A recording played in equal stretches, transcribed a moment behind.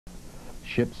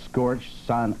Ship Scorch,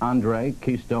 San Andre,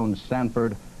 Keystone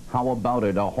Sanford, How About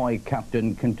It, Ahoy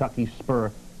Captain, Kentucky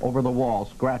Spur, Over the Wall,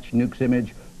 Scratch, Nuke's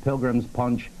Image, Pilgrim's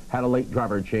Punch, Had a Late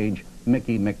Driver Change,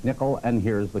 Mickey McNichol, and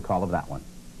here's the call of that one.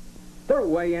 Third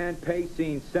way and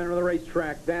pacing, center of the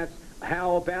racetrack. That's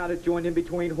How About It, joined in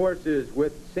between horses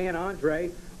with San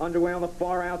Andre. Underway on the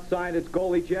far outside, it's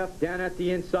Goalie Jeff. Down at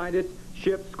the inside, it's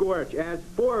Ship Scorch. As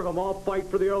four of them all fight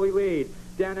for the early lead.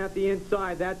 Down at the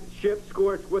inside, that's Ship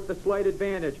Scorch with the slight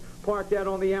advantage. Parked out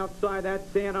on the outside, that's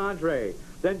San Andre.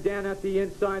 Then down at the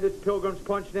inside, it's Pilgrim's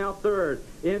Punch, now third.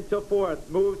 Into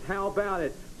fourth, moves How About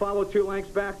It. Follow 2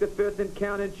 lengths back to fifth and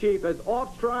Counting Cheap. As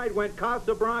off stride went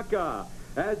Casablanca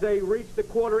as they reach the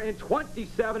quarter in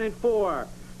 27-4.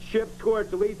 Ship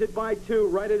Scorch leads it by 2.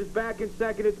 Right at his back in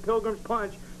second, it's Pilgrim's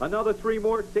Punch. Another 3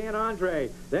 more, San Andre.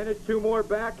 Then it's 2 more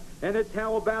back, and it's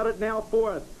How About It, now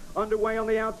fourth. Underway on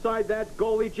the outside, that's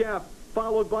Goalie Jeff,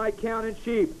 followed by Counting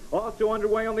Cheap. Also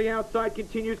underway on the outside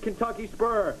continues Kentucky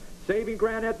Spur. Saving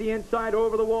ground at the inside,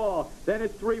 Over the Wall. Then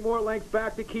it's 3 more lengths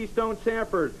back to Keystone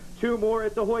Sanford. 2 more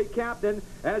at the Ahoy Captain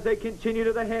as they continue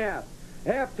to the half.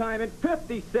 Halftime in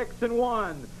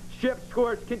 56-1. Ship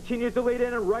Scorch continues to lead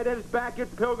in, and right at his back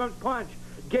it's Pilgrim's Punch.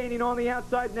 Gaining on the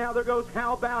outside now, there goes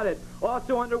How About It.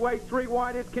 Also underway 3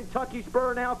 wide is Kentucky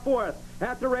Spur, now fourth.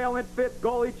 At the rail in fifth,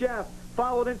 Goalie Jeff.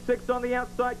 Followed in sixth on the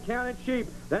outside, Counting Cheap.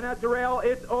 Then at the rail,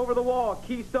 it's Over the Wall.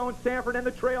 Keystone Sanford and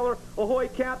the trailer, Ahoy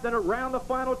Captain around the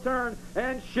final turn,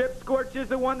 and Ship Scorch is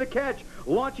the one to catch.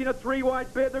 Launching a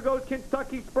 3-wide bid, there goes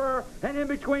Kentucky Spur, and in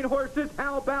between horses,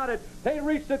 How About It. They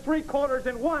reach the 3/4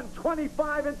 in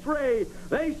 1:25-3.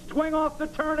 They swing off the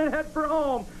turn and head for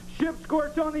home. Ship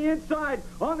Scorch on the inside.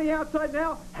 On the outside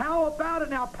now, How About It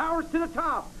now powers to the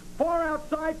top. Far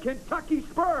outside, Kentucky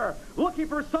Spur. Looking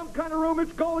for some kind of room,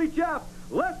 it's Goalie Jeff.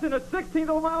 Less than a 16th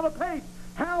of a mile to pace.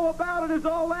 How About It is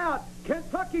all out.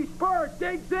 Kentucky Spur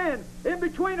digs in. In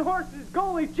between horses,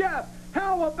 Goalie Jeff.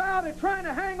 How About It trying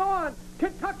to hang on.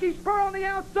 Kentucky Spur on the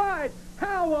outside.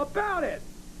 How About It?